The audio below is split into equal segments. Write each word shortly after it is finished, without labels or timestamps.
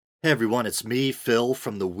Hey everyone, it's me, Phil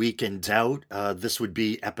from The Week in Doubt. This would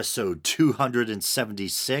be episode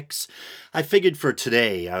 276. I figured for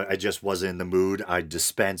today, I just wasn't in the mood. I'd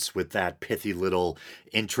dispense with that pithy little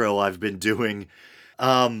intro I've been doing.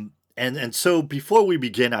 And so before we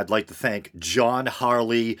begin, I'd like to thank John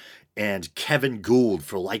Harley and Kevin Gould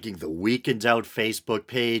for liking the Week in Doubt Facebook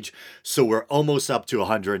page. So we're almost up to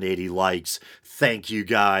 180 likes. Thank you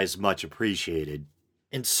guys, much appreciated.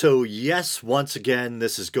 And so, yes, once again,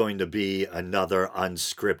 this is going to be another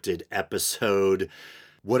unscripted episode.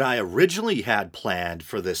 What I originally had planned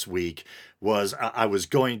for this week was I was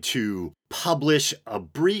going to publish a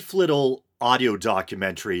brief little audio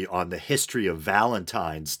documentary on the history of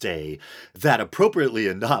Valentine's Day that, appropriately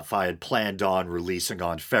enough, I had planned on releasing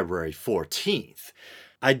on February 14th.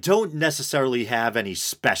 I don't necessarily have any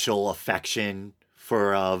special affection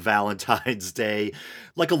for Valentine's Day.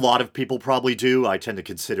 Like a lot of people probably do, I tend to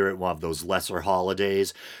consider it one of those lesser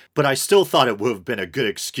holidays, but I still thought it would have been a good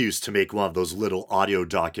excuse to make one of those little audio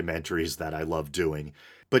documentaries that I love doing.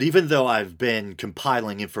 But even though I've been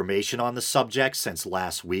compiling information on the subject since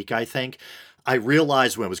last week, I think, I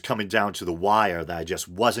realized when it was coming down to the wire that I just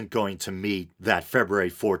wasn't going to meet that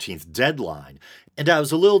February 14th deadline. And I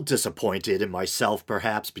was a little disappointed in myself,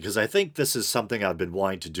 perhaps, because I think this is something I've been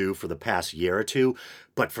wanting to do for the past year or two,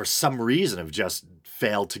 but for some reason have just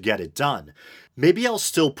failed to get it done. Maybe I'll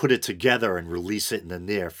still put it together and release it in the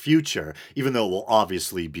near future, even though it will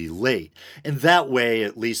obviously be late. And that way,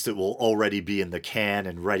 at least it will already be in the can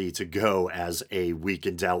and ready to go as a Week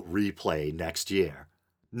in Doubt replay next year.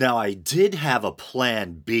 Now, I did have a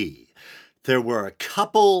plan B. There were a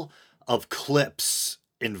couple of clips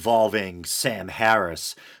involving Sam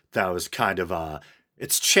Harris that was kind of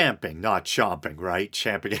it's champing, not chomping, right?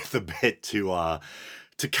 Champing at the bit to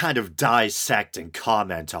kind of dissect and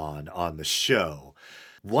comment on the show.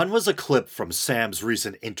 One was a clip from Sam's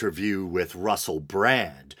recent interview with Russell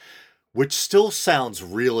Brand, which still sounds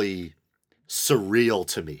really surreal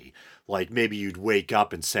to me. Like maybe you'd wake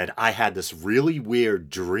up and said, I had this really weird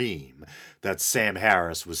dream that Sam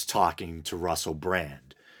Harris was talking to Russell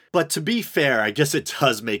Brand. But to be fair, I guess it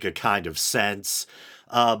does make a kind of sense.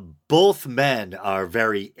 Both men are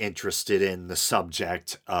very interested in the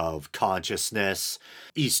subject of consciousness,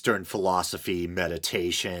 Eastern philosophy,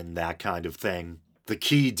 meditation, that kind of thing. The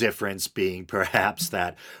key difference being perhaps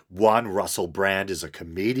that one, Russell Brand, is a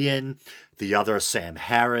comedian, the other, Sam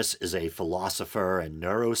Harris, is a philosopher and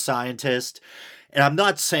neuroscientist. And I'm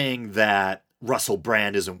not saying that Russell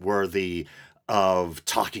Brand isn't worthy of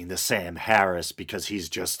talking to Sam Harris because he's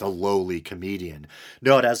just a lowly comedian.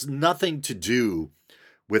 No, it has nothing to do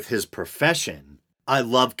with his profession. I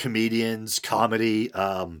love comedians, comedy.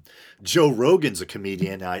 Joe Rogan's a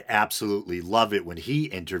comedian. I absolutely love it when he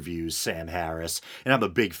interviews Sam Harris, and I'm a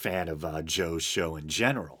big fan of Joe's show in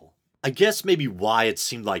general. I guess maybe why it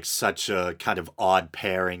seemed like such a kind of odd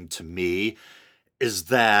pairing to me is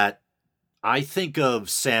that I think of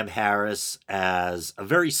Sam Harris as a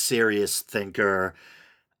very serious thinker,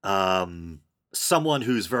 someone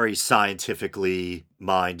who's very scientifically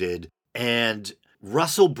minded, and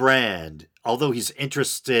Russell Brand, although he's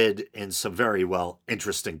interested in some very,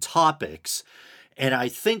 interesting topics, and I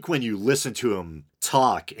think when you listen to him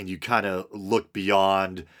talk and you kind of look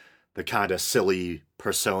beyond the kind of silly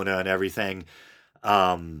persona and everything,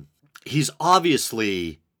 he's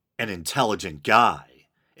obviously an intelligent guy,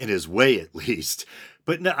 in his way at least.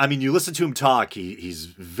 But no, I mean, you listen to him talk, he's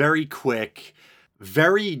very quick,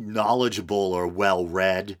 very knowledgeable or well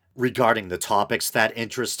read regarding the topics that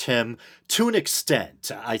interest him to an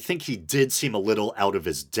extent. I think he did seem a little out of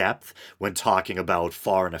his depth when talking about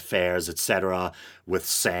foreign affairs, etc., with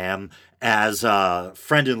Sam. As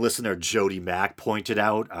friend and listener Jody Mack pointed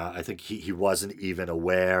out, I think he wasn't even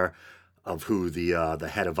aware of who the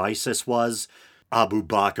head of ISIS was, Abu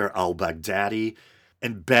Bakr al-Baghdadi.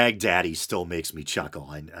 And Baghdadi still makes me chuckle.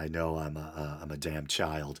 I know I'm a damn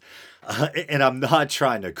child. And I'm not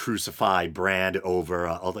trying to crucify Brand over,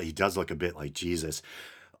 although he does look a bit like Jesus,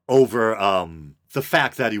 over the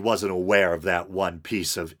fact that he wasn't aware of that one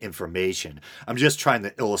piece of information. I'm just trying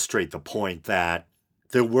to illustrate the point that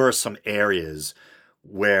there were some areas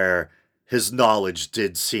where his knowledge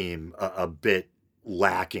did seem a bit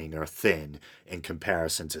lacking or thin in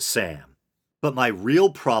comparison to Sam. But my real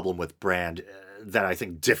problem with Brand that I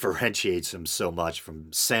think differentiates him so much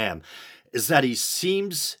from Sam is that he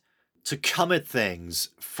seems to come at things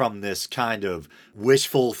from this kind of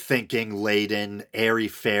wishful thinking laden, airy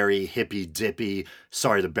fairy, hippy dippy,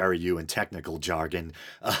 sorry to bury you in technical jargon,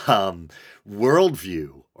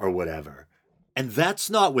 worldview or whatever. And that's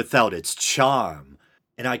not without its charm.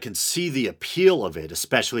 And I can see the appeal of it,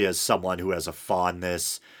 especially as someone who has a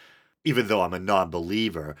fondness even though I'm a non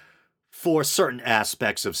believer, for certain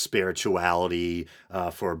aspects of spirituality,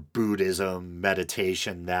 for Buddhism,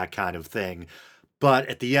 meditation, that kind of thing. But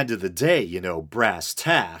at the end of the day, brass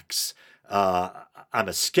tacks, uh, I'm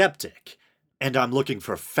a skeptic. And I'm looking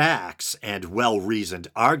for facts and well reasoned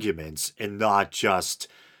arguments and not just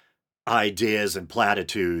ideas and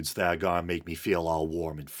platitudes that are going to make me feel all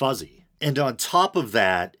warm and fuzzy. And on top of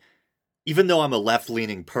that, even though I'm a left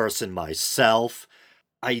leaning person myself,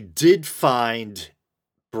 I did find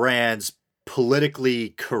Brand's politically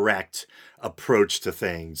correct approach to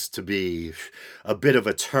things to be a bit of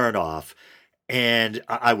a turnoff. And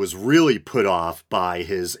I was really put off by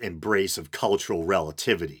his embrace of cultural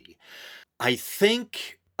relativity. I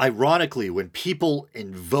think, ironically, when people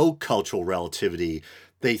invoke cultural relativity,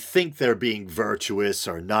 they think they're being virtuous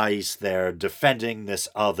or nice. They're defending this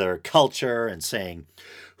other culture and saying,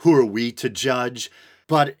 who are we to judge?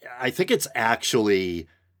 But I think it's actually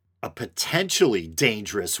a potentially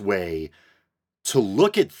dangerous way to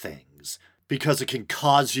look at things because it can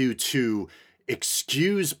cause you to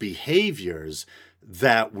excuse behaviors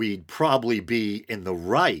that we'd probably be in the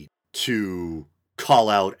right to call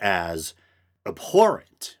out as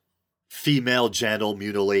abhorrent. Female genital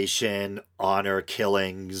mutilation, honor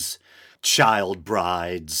killings, child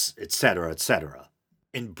brides, etc., etc.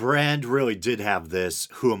 And Brand really did have this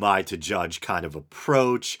who am I to judge kind of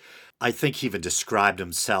approach. I think he even described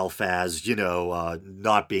himself as,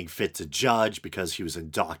 not being fit to judge because he was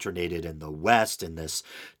indoctrinated in the West in this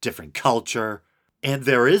different culture. And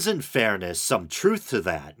there is, in fairness, some truth to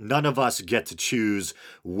that. None of us get to choose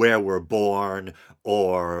where we're born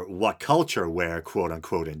or what culture we're quote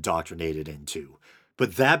unquote indoctrinated into.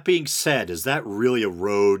 But that being said, is that really a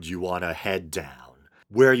road you want to head down?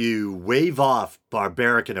 Where you wave off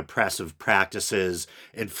barbaric and oppressive practices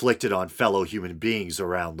inflicted on fellow human beings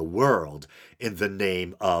around the world in the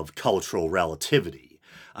name of cultural relativity.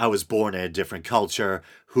 I was born in a different culture.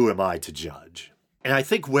 Who am I to judge? And I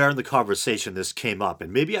think where in the conversation this came up,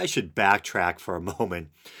 and maybe I should backtrack for a moment,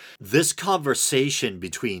 this conversation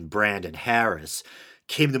between Brand and Harris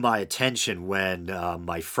came to my attention when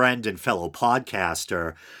my friend and fellow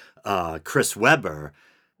podcaster, Chris Webber,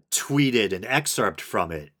 tweeted an excerpt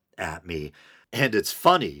from it at me. And it's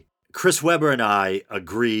funny. Chris Webber and I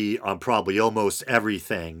agree on probably almost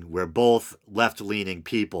everything. We're both left-leaning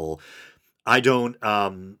people. I don't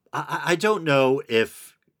know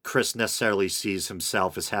if Chris necessarily sees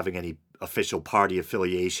himself as having any official party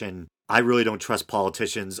affiliation. I really don't trust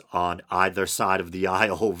politicians on either side of the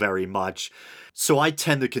aisle very much. So I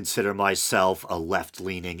tend to consider myself a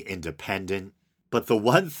left-leaning independent. But the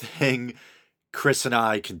one thing Chris and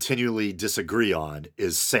I continually disagree on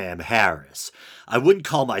is Sam Harris. I wouldn't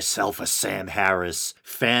call myself a Sam Harris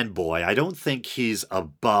fanboy. I don't think he's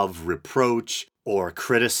above reproach or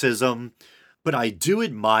criticism, but I do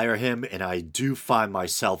admire him and I do find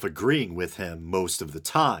myself agreeing with him most of the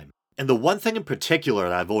time. And the one thing in particular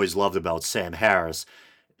that I've always loved about Sam Harris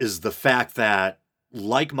is the fact that,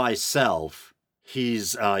 like myself,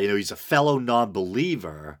 he's a fellow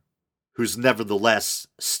non-believer who's nevertheless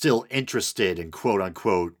still interested in quote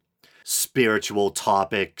unquote spiritual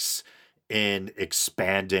topics, in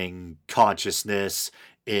expanding consciousness,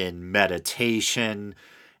 in meditation,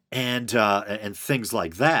 and things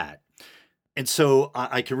like that. And so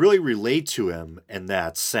I can really relate to him in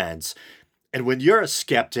that sense. And when you're a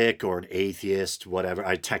skeptic or an atheist, whatever,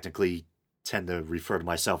 I technically tend to refer to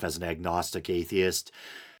myself as an agnostic atheist.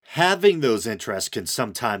 Having those interests can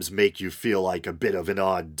sometimes make you feel like a bit of an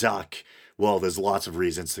odd duck. Well, there's lots of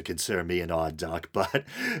reasons to consider me an odd duck, but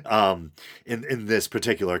in this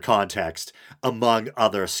particular context, among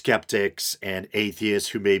other skeptics and atheists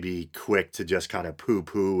who may be quick to just kind of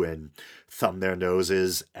poo-poo and thumb their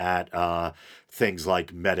noses at things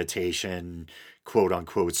like meditation,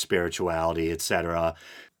 quote-unquote spirituality, etc.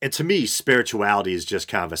 And to me, spirituality is just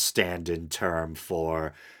kind of a stand-in term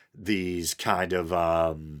for these kind of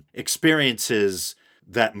experiences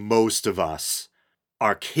that most of us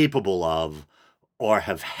are capable of or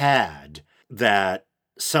have had that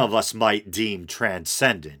some of us might deem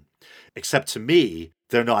transcendent. Except to me,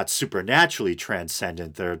 they're not supernaturally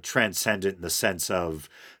transcendent. They're transcendent in the sense of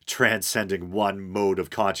transcending one mode of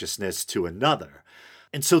consciousness to another.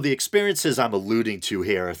 And so the experiences I'm alluding to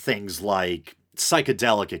here are things like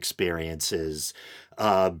psychedelic experiences,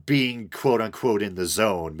 being quote unquote in the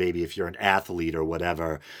zone, maybe if you're an athlete or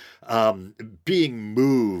whatever, being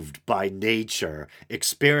moved by nature,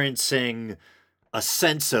 experiencing a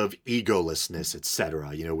sense of egolessness,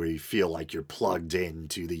 etc., where you feel like you're plugged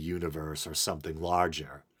into the universe or something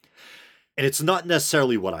larger. And it's not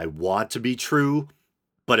necessarily what I want to be true,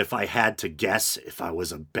 But if I had to guess, if I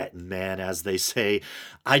was a betting man, as they say,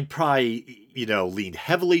 I'd probably, lean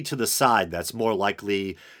heavily to the side that's more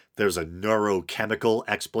likely there's a neurochemical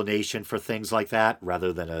explanation for things like that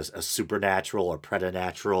rather than a supernatural or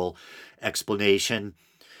preternatural explanation.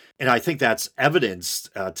 And I think that's evidenced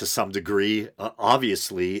to some degree,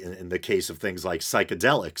 obviously, in the case of things like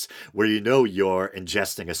psychedelics, where you're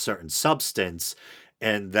ingesting a certain substance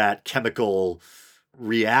and that chemical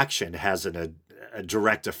reaction has a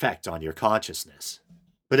direct effect on your consciousness.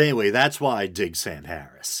 But anyway, that's why I dig Sam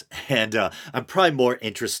Harris. And I'm probably more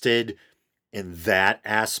interested in that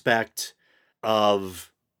aspect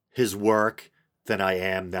of his work than I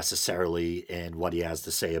am necessarily in what he has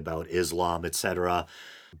to say about Islam, etc.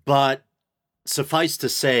 But suffice to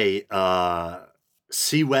say,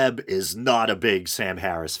 C-Web is not a big Sam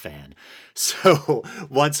Harris fan. So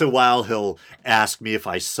once in a while, he'll ask me if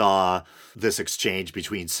I saw this exchange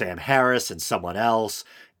between Sam Harris and someone else,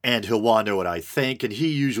 and he'll want to know what I think, and he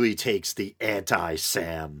usually takes the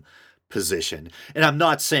anti-Sam position. And I'm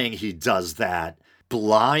not saying he does that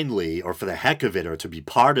blindly or for the heck of it or to be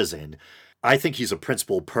partisan. I think he's a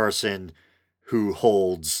principled person who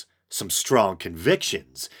holds some strong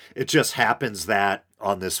convictions. It just happens that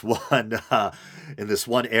on this one, in this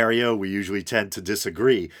one area, we usually tend to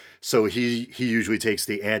disagree. So he usually takes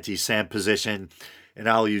the anti-Sam position, and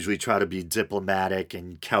I'll usually try to be diplomatic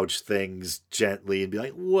and couch things gently and be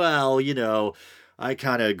like, well, I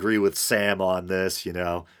kind of agree with Sam on this.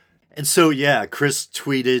 And so, yeah, Chris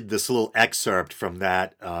tweeted this little excerpt from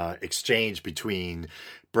that exchange between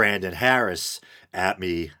Brandon Harris at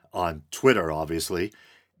me on Twitter, obviously.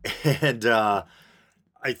 And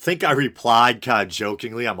I think I replied kind of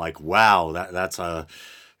jokingly. I'm like, wow, that's a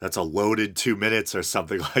loaded 2 minutes or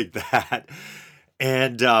something like that.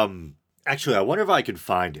 And actually, I wonder if I can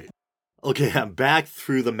find it. Okay, I'm back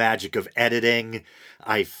through the magic of editing.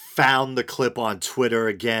 I found the clip on Twitter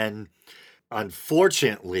again.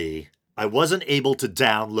 Unfortunately, I wasn't able to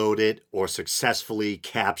download it or successfully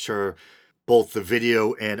capture both the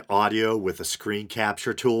video and audio with a screen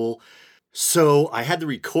capture tool. So I had to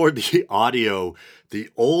record the audio the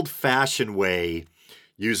old-fashioned way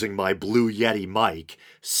using my Blue Yeti mic.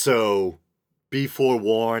 So be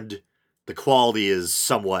forewarned, the quality is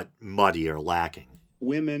somewhat muddy or lacking.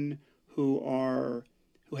 Women who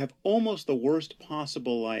have almost the worst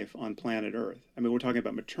possible life on planet Earth. I mean, we're talking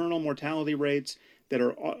about maternal mortality rates that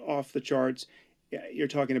are off the charts. You're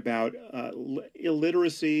talking about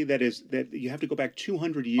illiteracy that you have to go back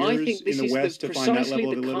 200 years in the West to find that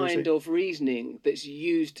level of illiteracy. I think this is precisely the kind of reasoning that's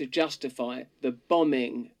used to justify the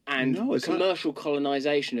bombing and commercial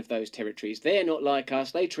colonization of those territories. They're not like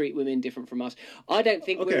us. They treat women different from us. I don't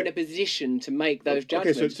think we're in a position to make those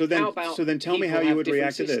judgments. Okay, so then tell me how you would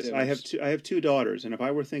react to this. I have two daughters, and if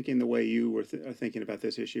I were thinking the way you were thinking about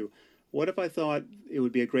this issue, what if I thought it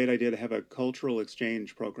would be a great idea to have a cultural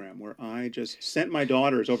exchange program where I just sent my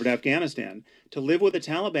daughters over to Afghanistan to live with a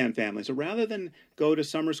Taliban family? So rather than go to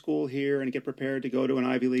summer school here and get prepared to go to an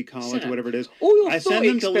Ivy League college or whatever it is, I send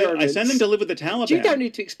them to live with the Taliban. You don't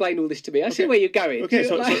need to explain all this to me. I see where you're going. Okay,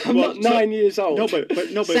 I'm not 9 years old. No,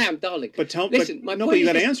 but Sam, darling. But listen, my point but you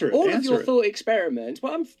got to answer it. All of your thought experiments.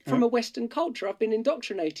 Well, I'm from a Western culture. I've been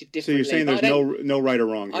indoctrinated differently. So you're saying there's no right or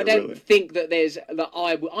wrong here, I don't think that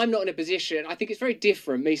I'm not in a position. I think it's very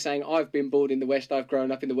different. Me saying I've been born in the West, I've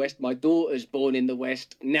grown up in the West, my daughter's born in the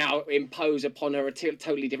West. Now impose upon her a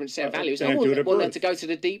totally different set of values. I wouldn't want her to go to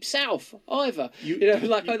the Deep South either.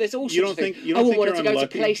 There's all sorts of things. I wouldn't want her to go to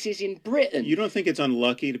places in Britain. You don't think it's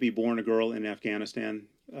unlucky to be born a girl in Afghanistan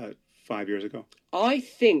 5 years ago? I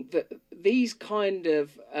think that these kind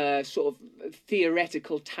of sort of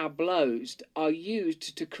theoretical tableaus are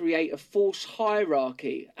used to create a false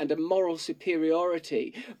hierarchy and a moral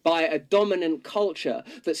superiority by a dominant culture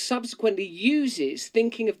that subsequently uses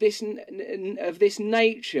thinking of this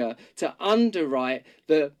nature to underwrite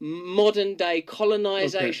the modern day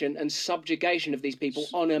colonization and subjugation of these people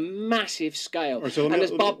on a massive scale. And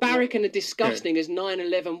as barbaric and disgusting as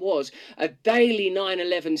 9/11 was, a daily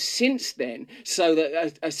 9/11 since then, so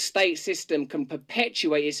that a state system can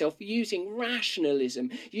perpetuate itself using rationalism,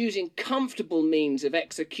 using comfortable means of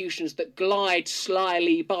executions that glide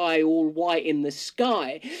slyly by all white in the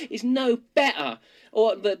sky, is no better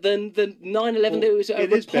than the 9/11 that was a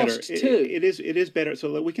riposte too. It is better.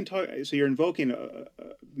 So we can talk. So you're invoking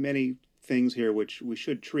many things here which we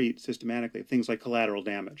should treat systematically. Things like collateral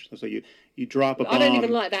damage. So you drop a bomb. I don't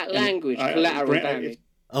even like that language, collateral damage.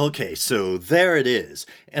 Okay, so there it is.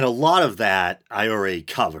 And a lot of that I already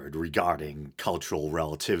covered regarding cultural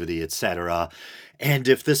relativity, etc. And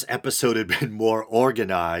if this episode had been more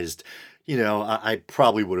organized, I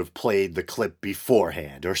probably would have played the clip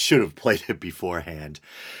beforehand, or should have played it beforehand.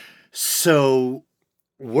 So,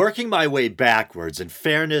 working my way backwards, in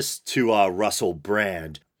fairness to Russell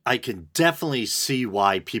Brand, I can definitely see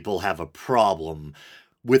why people have a problem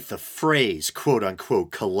with the phrase, quote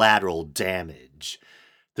unquote, collateral damage.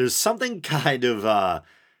 There's something kind of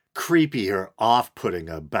creepy or off putting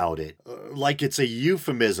about it, like it's a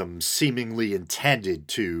euphemism seemingly intended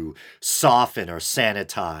to soften or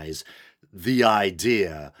sanitize the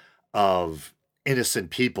idea of innocent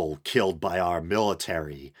people killed by our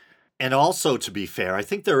military. And also, to be fair, I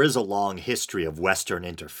think there is a long history of Western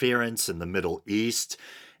interference in the Middle East,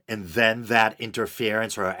 and then that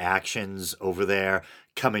interference or actions over there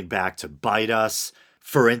coming back to bite us.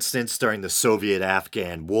 For instance, during the Soviet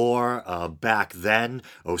Afghan War, back then,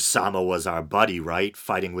 Osama was our buddy, right?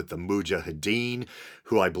 Fighting with the Mujahideen,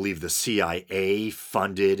 who I believe the CIA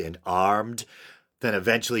funded and armed. Then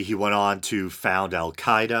eventually he went on to found Al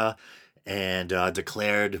Qaeda and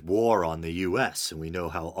declared war on the US, and we know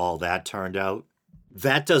how all that turned out.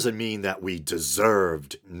 That doesn't mean that we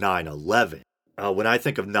deserved 9/11. When I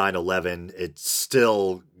think of 9/11, it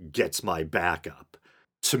still gets my back up.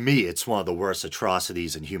 To me, it's one of the worst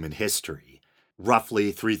atrocities in human history.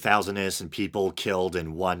 Roughly 3,000 innocent people killed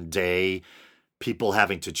in one day, people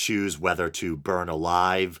having to choose whether to burn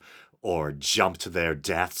alive or jump to their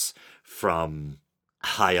deaths from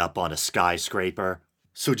high up on a skyscraper.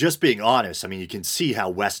 So, just being honest, I mean, you can see how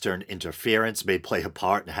Western interference may play a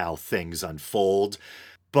part in how things unfold,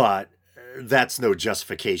 but that's no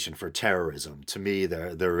justification for terrorism. To me,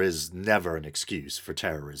 there is never an excuse for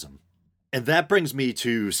terrorism. And that brings me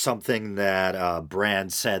to something that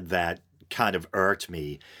Brand said that kind of irked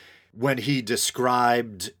me when he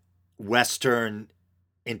described Western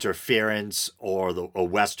interference or a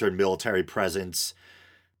Western military presence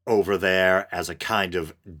over there as a kind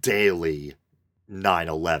of daily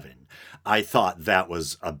 9/11. I thought that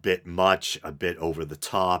was a bit much, a bit over the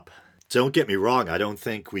top. Don't get me wrong, I don't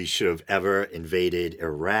think we should have ever invaded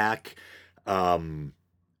Iraq.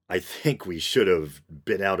 I think we should have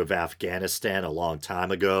been out of Afghanistan a long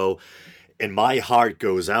time ago. And my heart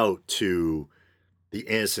goes out to the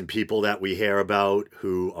innocent people that we hear about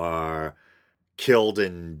who are killed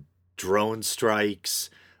in drone strikes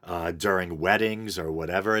during weddings or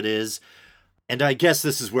whatever it is. And I guess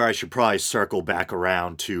this is where I should probably circle back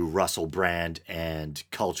around to Russell Brand and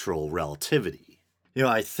cultural relativity.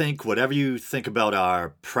 I think whatever you think about our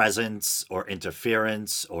presence or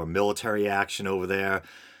interference or military action over there,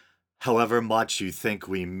 however much you think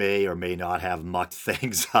we may or may not have mucked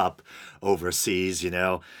things up overseas,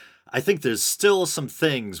 I think there's still some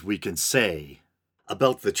things we can say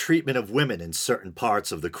about the treatment of women in certain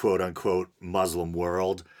parts of the quote unquote Muslim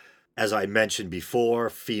world. As I mentioned before,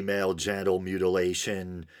 female genital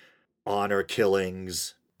mutilation, honor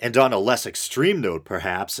killings, and on a less extreme note,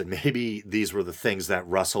 perhaps, and maybe these were the things that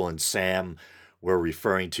Russell and Sam were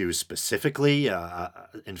referring to specifically.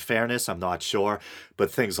 In fairness, I'm not sure, but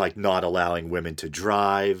things like not allowing women to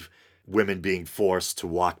drive, women being forced to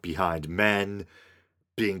walk behind men,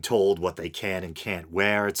 being told what they can and can't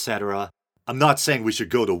wear, etc. I'm not saying we should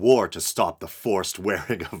go to war to stop the forced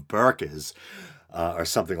wearing of burqas or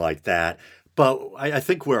something like that, but I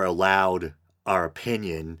think we're allowed our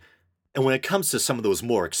opinion. And when it comes to some of those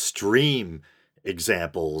more extreme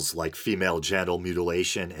examples like female genital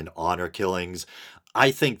mutilation and honor killings,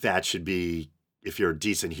 I think that should be, if you're a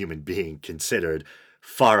decent human being, considered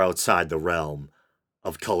far outside the realm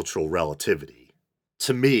of cultural relativity.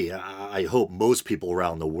 To me, I hope most people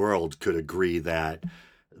around the world could agree that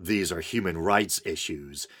these are human rights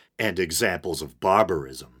issues and examples of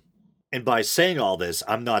barbarism. And by saying all this,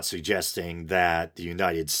 I'm not suggesting that the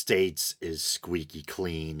United States is squeaky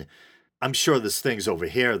clean. I'm sure there's things over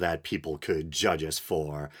here that people could judge us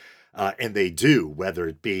for, and they do, whether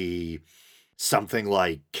it be something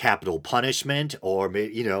like capital punishment or,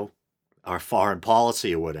 our foreign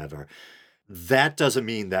policy or whatever. That doesn't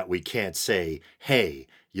mean that we can't say, hey,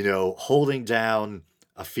 holding down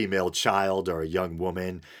a female child or a young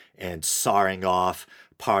woman and sawing off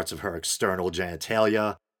parts of her external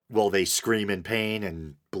genitalia while they scream in pain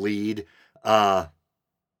and bleed, that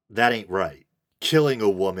ain't right. Killing a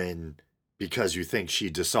woman because you think she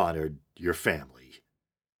dishonored your family,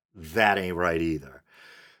 that ain't right either.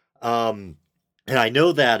 And I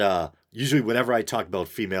know that usually whenever I talk about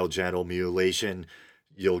female genital mutilation,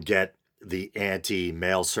 you'll get the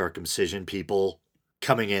anti-male circumcision people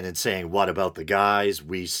coming in and saying, what about the guys?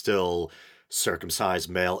 We still circumcise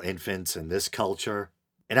male infants in this culture.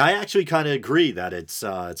 And I actually kind of agree that it's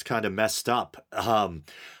kind of messed up.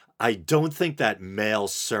 I don't think that male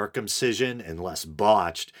circumcision, unless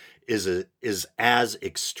botched, is as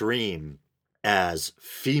extreme as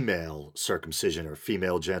female circumcision or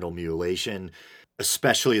female genital mutilation,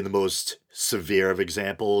 especially in the most severe of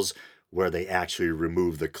examples where they actually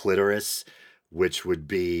remove the clitoris, which would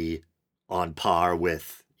be on par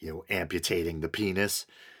with, amputating the penis.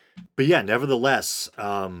 But yeah, nevertheless,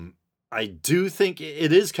 I do think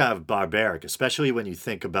it is kind of barbaric, especially when you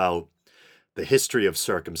think about the history of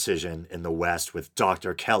circumcision in the West, with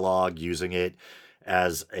Dr. Kellogg using it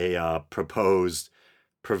as a proposed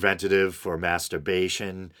preventative for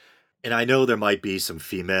masturbation. And I know there might be some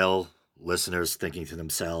female listeners thinking to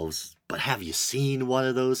themselves, but have you seen one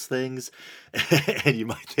of those things? And you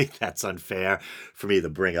might think that's unfair for me to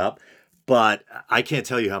bring up. But I can't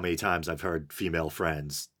tell you how many times I've heard female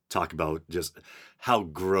friends talk about just how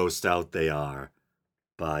grossed out they are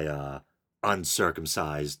by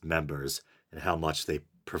uncircumcised members and how much they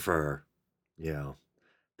prefer, you know,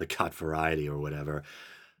 the cut variety or whatever,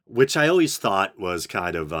 which I always thought was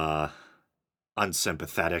kind of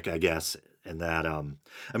unsympathetic, I guess, in that,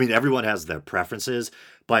 I mean, everyone has their preferences,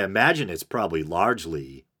 but I imagine it's probably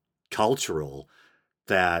largely cultural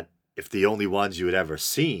that if the only ones you had ever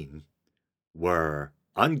seen were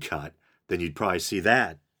uncut, then you'd probably see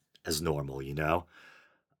that as normal, you know?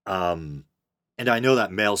 Um, and I know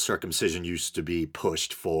that male circumcision used to be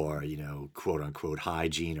pushed for, quote unquote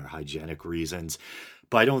hygiene or hygienic reasons,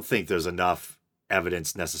 but I don't think there's enough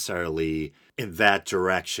evidence necessarily in that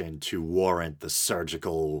direction to warrant the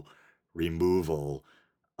surgical removal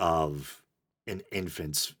of an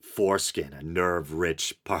infant's foreskin, a nerve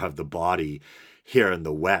rich part of the body here in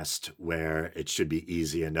the West, where it should be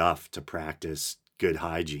easy enough to practice good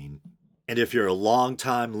hygiene. And if you're a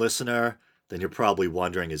long-time listener, then you're probably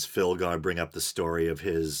wondering, is Phil going to bring up the story of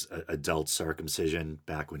his adult circumcision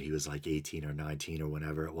back when he was like 18 or 19 or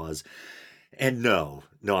whenever it was? And no,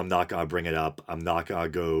 I'm not going to bring it up. I'm not going to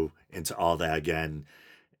go into all that again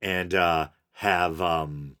and have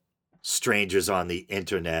strangers on the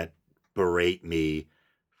internet berate me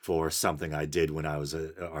for something I did when I was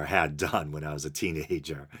or had done when I was a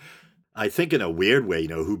teenager. I think in a weird way,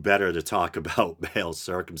 who better to talk about male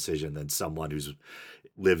circumcision than someone who's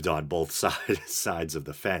lived on both sides of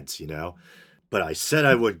the fence. But I said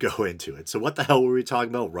I would go into it. So what the hell were we talking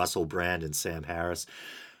about? Russell Brand and Sam Harris.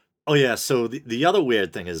 Oh yeah, so the other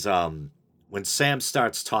weird thing is when Sam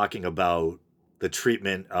starts talking about the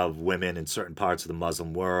treatment of women in certain parts of the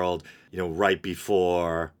Muslim world, right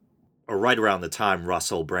before or right around the time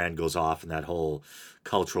Russell Brand goes off in that whole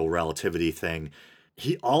cultural relativity thing,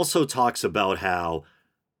 he also talks about how,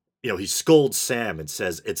 he scolds Sam and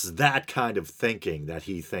says it's that kind of thinking that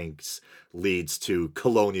he thinks leads to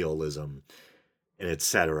colonialism and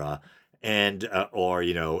etc. And or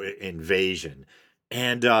invasion.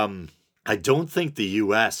 And I don't think the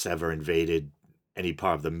U.S. ever invaded any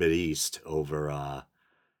part of the Mid East over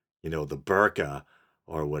the burqa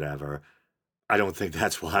or whatever. I don't think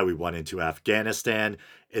that's why we went into Afghanistan.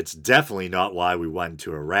 It's definitely not why we went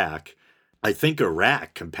to Iraq. I think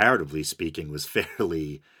Iraq, comparatively speaking, was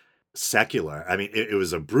fairly secular. I mean, it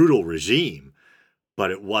was a brutal regime,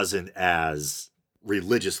 but it wasn't as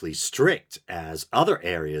religiously strict as other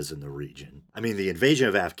areas in the region. I mean, the invasion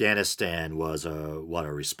of Afghanistan was a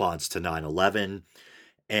response to 9/11.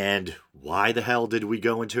 And why the hell did we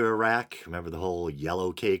go into Iraq? Remember the whole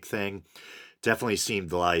yellow cake thing? Definitely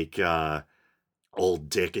seemed like old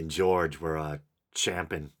Dick and George were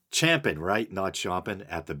champing, right? Not chomping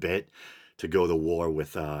at the bit to go to war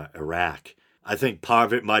with Iraq. I think part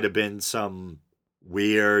of it might have been some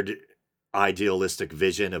weird idealistic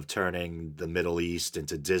vision of turning the Middle East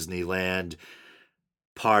into Disneyland.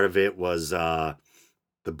 Part of it was the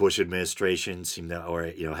Bush administration seemed to, or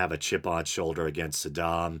have a chip on shoulder against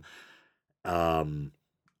Saddam.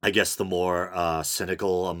 I guess the more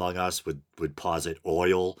cynical among us would posit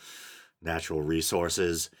oil, natural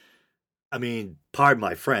resources. I mean, pardon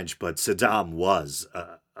my French, but Saddam was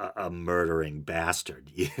a murdering bastard,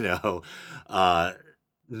 uh,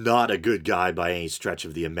 not a good guy by any stretch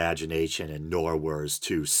of the imagination, and nor were his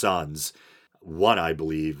two sons. One, I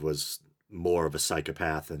believe, was more of a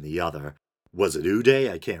psychopath than the other. Was it Uday?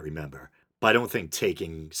 I can't remember. But I don't think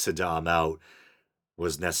taking Saddam out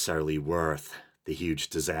was necessarily worth the huge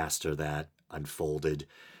disaster that unfolded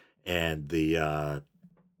and the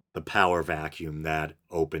power vacuum that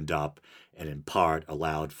opened up and in part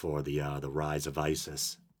allowed for the rise of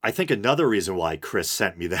ISIS. I think another reason why Chris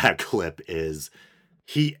sent me that clip is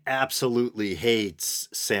he absolutely hates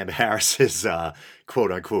Sam Harris's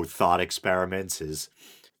quote unquote thought experiments, his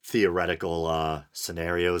theoretical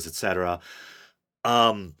scenarios, etc.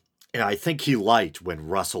 And I think he liked when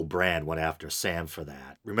Russell Brand went after Sam for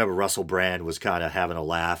that. Remember, Russell Brand was kind of having a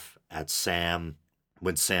laugh at Sam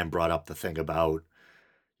when Sam brought up the thing about,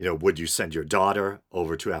 would you send your daughter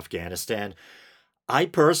over to Afghanistan? I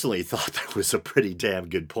personally thought that was a pretty damn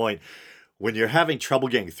good point. When you're having trouble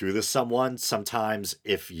getting through to someone, sometimes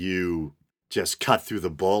if you just cut through the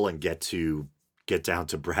bull and get down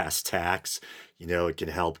to brass tacks, it can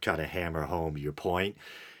help kind of hammer home your point.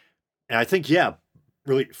 And I think, yeah,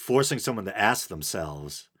 really forcing someone to ask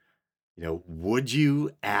themselves, would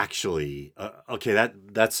you actually, okay,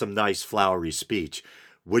 that's some nice flowery speech.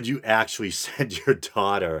 Would you actually send your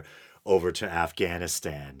daughter over to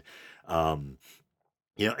Afghanistan? Um,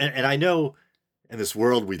 and I know in this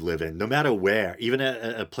world we live in, no matter where, even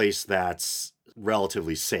a place that's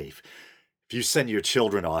relatively safe, if you send your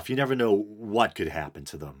children off, you never know what could happen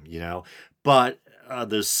to them. But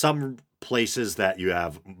there's some places that you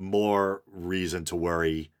have more reason to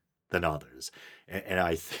worry than others. And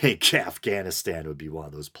I think Afghanistan would be one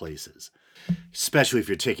of those places, especially if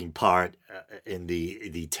you're taking part in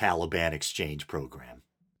the Taliban exchange program.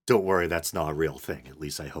 Don't worry, that's not a real thing. At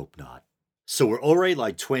least I hope not. So we're already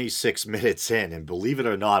like 26 minutes in, and believe it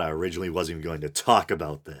or not, I originally wasn't even going to talk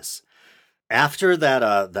about this. After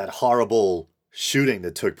that horrible shooting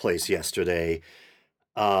that took place yesterday,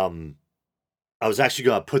 um, I was actually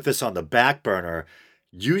going to put this on the back burner.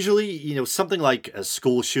 Usually, something like a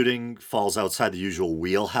school shooting falls outside the usual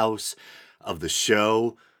wheelhouse of the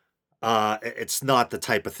show. It's not the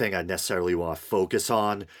type of thing I necessarily want to focus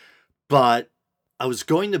on, but I was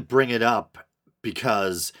going to bring it up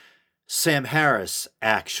because Sam Harris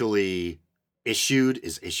actually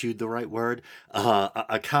is issued the right word?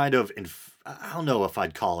 A kind of, I don't know if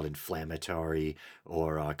I'd call it inflammatory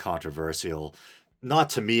or controversial.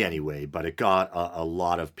 Not to me anyway, but it got a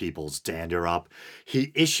lot of people's dander up.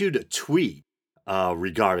 He issued a tweet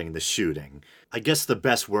regarding the shooting. I guess the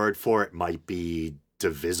best word for it might be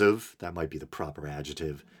divisive. That might be the proper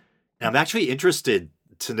adjective. And I'm actually interested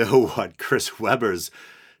to know what Chris Webber's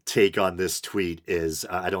take on this tweet is.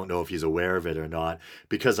 I don't know if he's aware of it or not,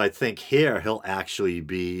 because I think here he'll actually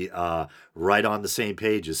be right on the same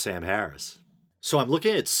page as Sam Harris. So I'm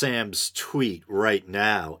looking at Sam's tweet right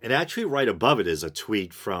now, and actually right above it is a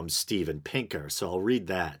tweet from Steven Pinker, so I'll read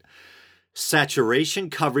that. Saturation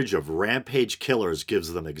coverage of rampage killers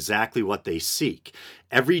gives them exactly what they seek.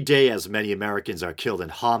 Every day, as many Americans are killed in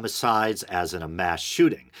homicides as in a mass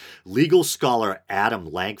shooting. Legal scholar Adam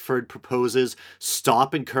Lankford proposes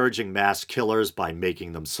stop encouraging mass killers by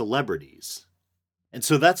making them celebrities. And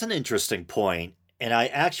so that's an interesting point, and I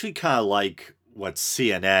actually kind of like what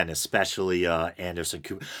CNN, especially Anderson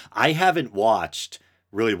Cooper. I haven't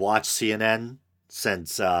really watched CNN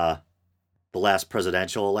since the last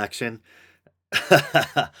presidential election.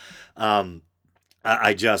 um,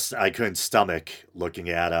 I couldn't stomach looking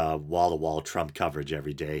at wall-to-wall Trump coverage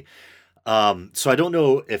every day. So I don't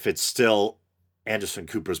know if it's still Anderson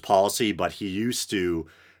Cooper's policy, but he used to,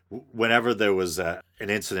 whenever there was an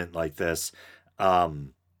incident like this,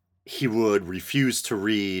 he would refuse to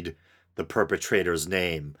read the perpetrator's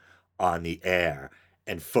name on the air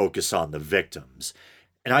and focus on the victims.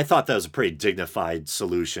 And I thought that was a pretty dignified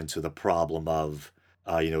solution to the problem of,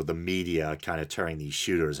 the media kind of turning these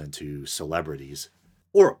shooters into celebrities.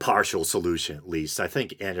 Or a partial solution, at least. I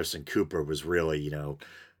think Anderson Cooper was really,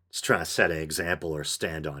 just trying to set an example or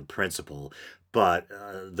stand on principle. But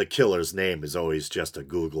the killer's name is always just a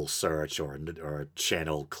Google search or a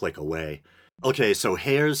channel click away. Okay, so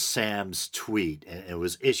here's Sam's tweet, and it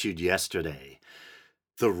was issued yesterday.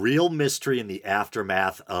 The real mystery in the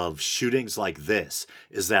aftermath of shootings like this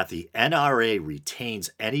is that the NRA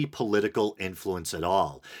retains any political influence at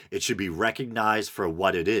all. It should be recognized for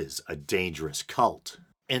what it is, a dangerous cult.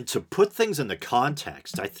 And to put things into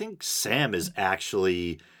context, I think Sam is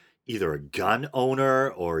actually either a gun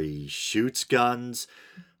owner or he shoots guns,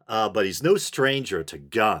 but he's no stranger to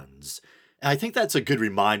guns. And I think that's a good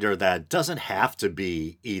reminder that it doesn't have to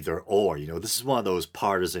be either or. This is one of those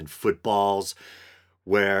partisan footballs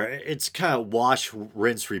where it's kind of wash,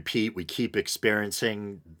 rinse, repeat. We keep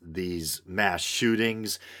experiencing these mass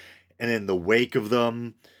shootings, and in the wake of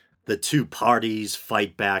them, the two parties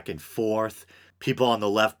fight back and forth. People on the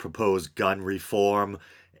left propose gun reform,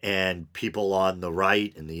 and people on the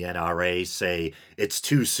right and the NRA say it's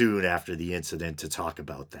too soon after the incident to talk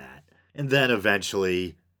about that. And then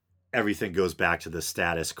eventually, everything goes back to the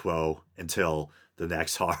status quo until the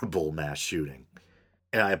next horrible mass shooting.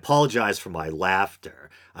 And I apologize for my laughter.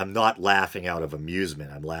 I'm not laughing out of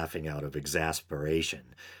amusement. I'm laughing out of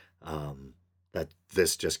exasperation that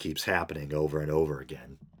this just keeps happening over and over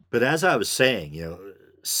again. But as I was saying,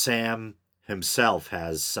 Sam himself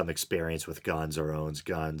has some experience with guns or owns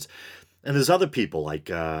guns. And there's other people like,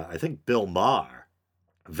 I think Bill Maher,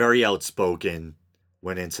 very outspoken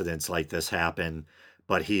when incidents like this happen,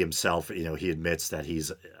 but he himself, he admits that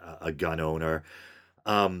he's a gun owner.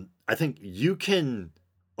 I think you can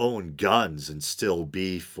own guns and still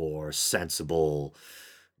be for sensible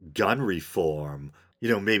gun reform,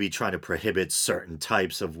 maybe trying to prohibit certain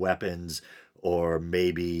types of weapons or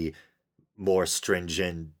maybe more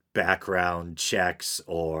stringent background checks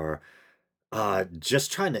or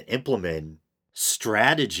just trying to implement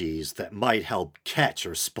strategies that might help catch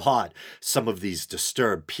or spot some of these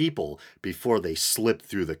disturbed people before they slip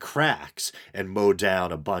through the cracks and mow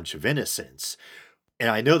down a bunch of innocents. And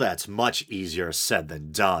I know that's much easier said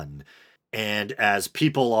than done. And as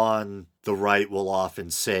people on the right will often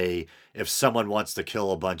say, if someone wants to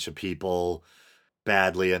kill a bunch of people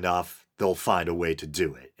badly enough, they'll find a way to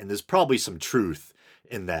do it. And there's probably some truth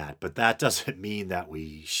in that, but that doesn't mean that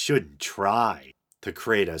we shouldn't try to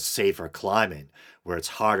create a safer climate where it's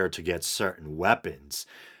harder to get certain weapons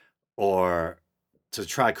or to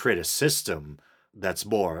try to create a system that's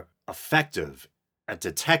more effective at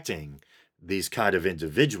detecting these kind of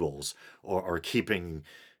individuals or keeping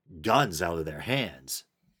guns out of their hands.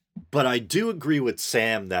 But I do agree with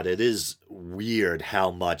Sam that it is weird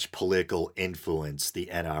how much political influence the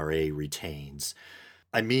NRA retains.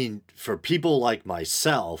 I mean, for people like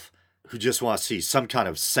myself who just want to see some kind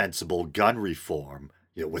of sensible gun reform,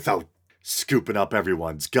 without scooping up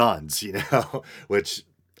everyone's guns, which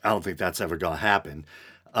I don't think that's ever going to happen.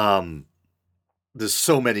 There's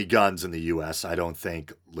so many guns in the US, I don't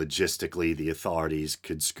think logistically the authorities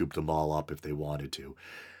could scoop them all up if they wanted to.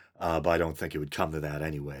 But I don't think it would come to that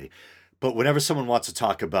anyway. But whenever someone wants to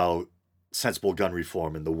talk about sensible gun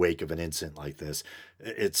reform in the wake of an incident like this,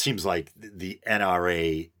 it seems like the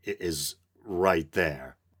NRA is right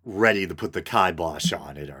there, ready to put the kibosh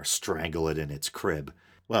on it or strangle it in its crib.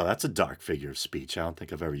 Well, that's a dark figure of speech. I don't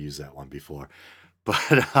think I've ever used that one before.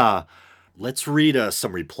 But let's read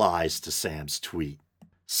some replies to Sam's tweet.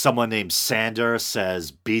 Someone named Sander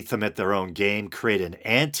says, beat them at their own game, create an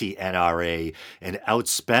anti-NRA, and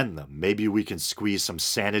outspend them. Maybe we can squeeze some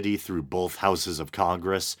sanity through both houses of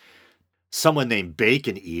Congress. Someone named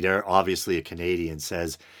Bacon Eater, obviously a Canadian,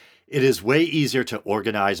 says, it is way easier to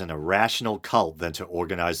organize an irrational cult than to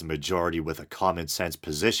organize the majority with a common sense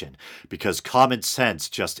position, because common sense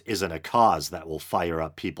just isn't a cause that will fire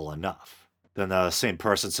up people enough. Then the same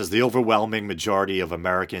person says, the overwhelming majority of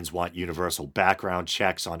Americans want universal background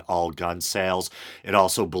checks on all gun sales and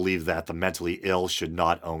also believe that the mentally ill should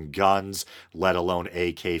not own guns, let alone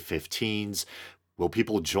AK-15s. Will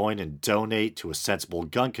people join and donate to a sensible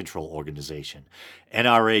gun control organization?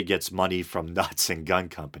 NRA gets money from nuts and gun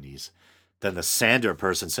companies. Then the Sander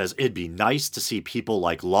person says, it'd be nice to see people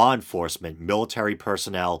like law enforcement, military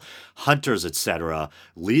personnel, hunters, etc.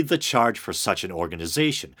 lead the charge for such an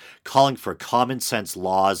organization, calling for common sense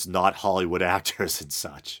laws, not Hollywood actors and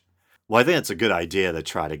such. Well, I think it's a good idea to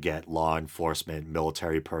try to get law enforcement,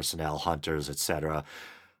 military personnel, hunters, etc.,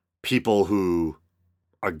 people who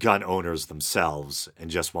are gun owners themselves and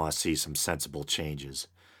just want to see some sensible changes.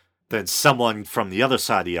 Then someone from the other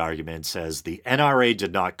side of the argument says the NRA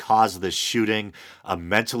did not cause this shooting, a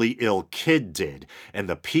mentally ill kid did, and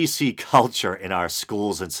the PC culture in our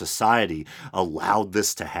schools and society allowed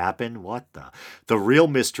this to happen? What the? The real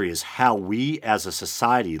mystery is how we as a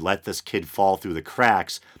society let this kid fall through the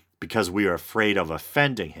cracks because we are afraid of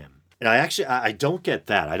offending him. And I don't get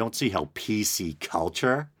that. I don't see how PC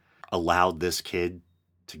culture allowed this kid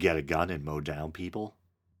to get a gun and mow down people.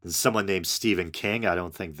 Someone named Stephen King, I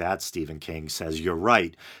don't think that's Stephen King, says, you're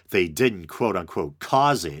right, they didn't quote-unquote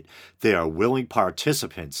cause it. They are willing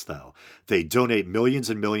participants, though. They donate millions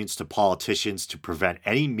and millions to politicians to prevent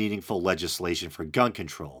any meaningful legislation for gun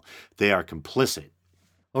control. They are complicit.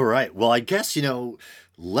 All right, well, I guess,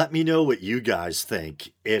 let me know what you guys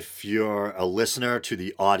think. If you're a listener to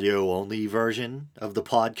the audio-only version of the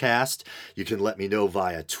podcast, you can let me know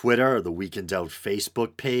via Twitter or the Week in Doubt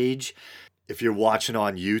Facebook page. If you're watching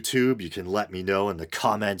on YouTube, you can let me know in the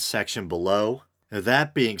comments section below. Now,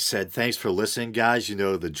 that being said, thanks for listening, guys. You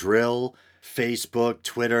know the drill. Facebook,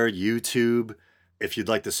 Twitter, YouTube. If you'd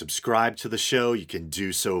like to subscribe to the show, you can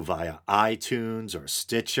do so via iTunes or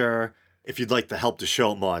Stitcher. If you'd like to help the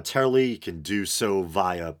show monetarily, you can do so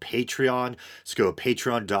via Patreon. Just go to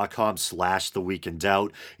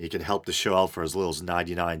patreon.com/theweekindoubt. You can help the show out for as little as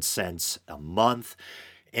 99 cents a month.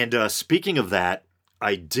 And speaking of that,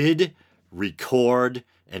 I did record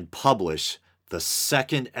and publish the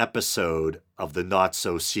second episode of the Not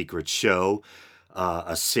So Secret Show.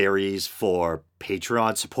 a series for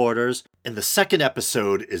Patreon supporters. And the second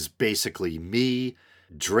episode is basically me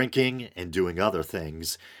drinking and doing other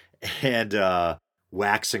things and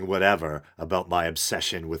waxing whatever about my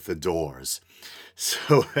obsession with the Doors.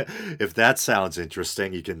 So if that sounds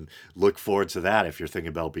interesting, you can look forward to that if you're thinking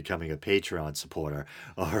about becoming a Patreon supporter.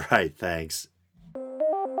 All right, thanks.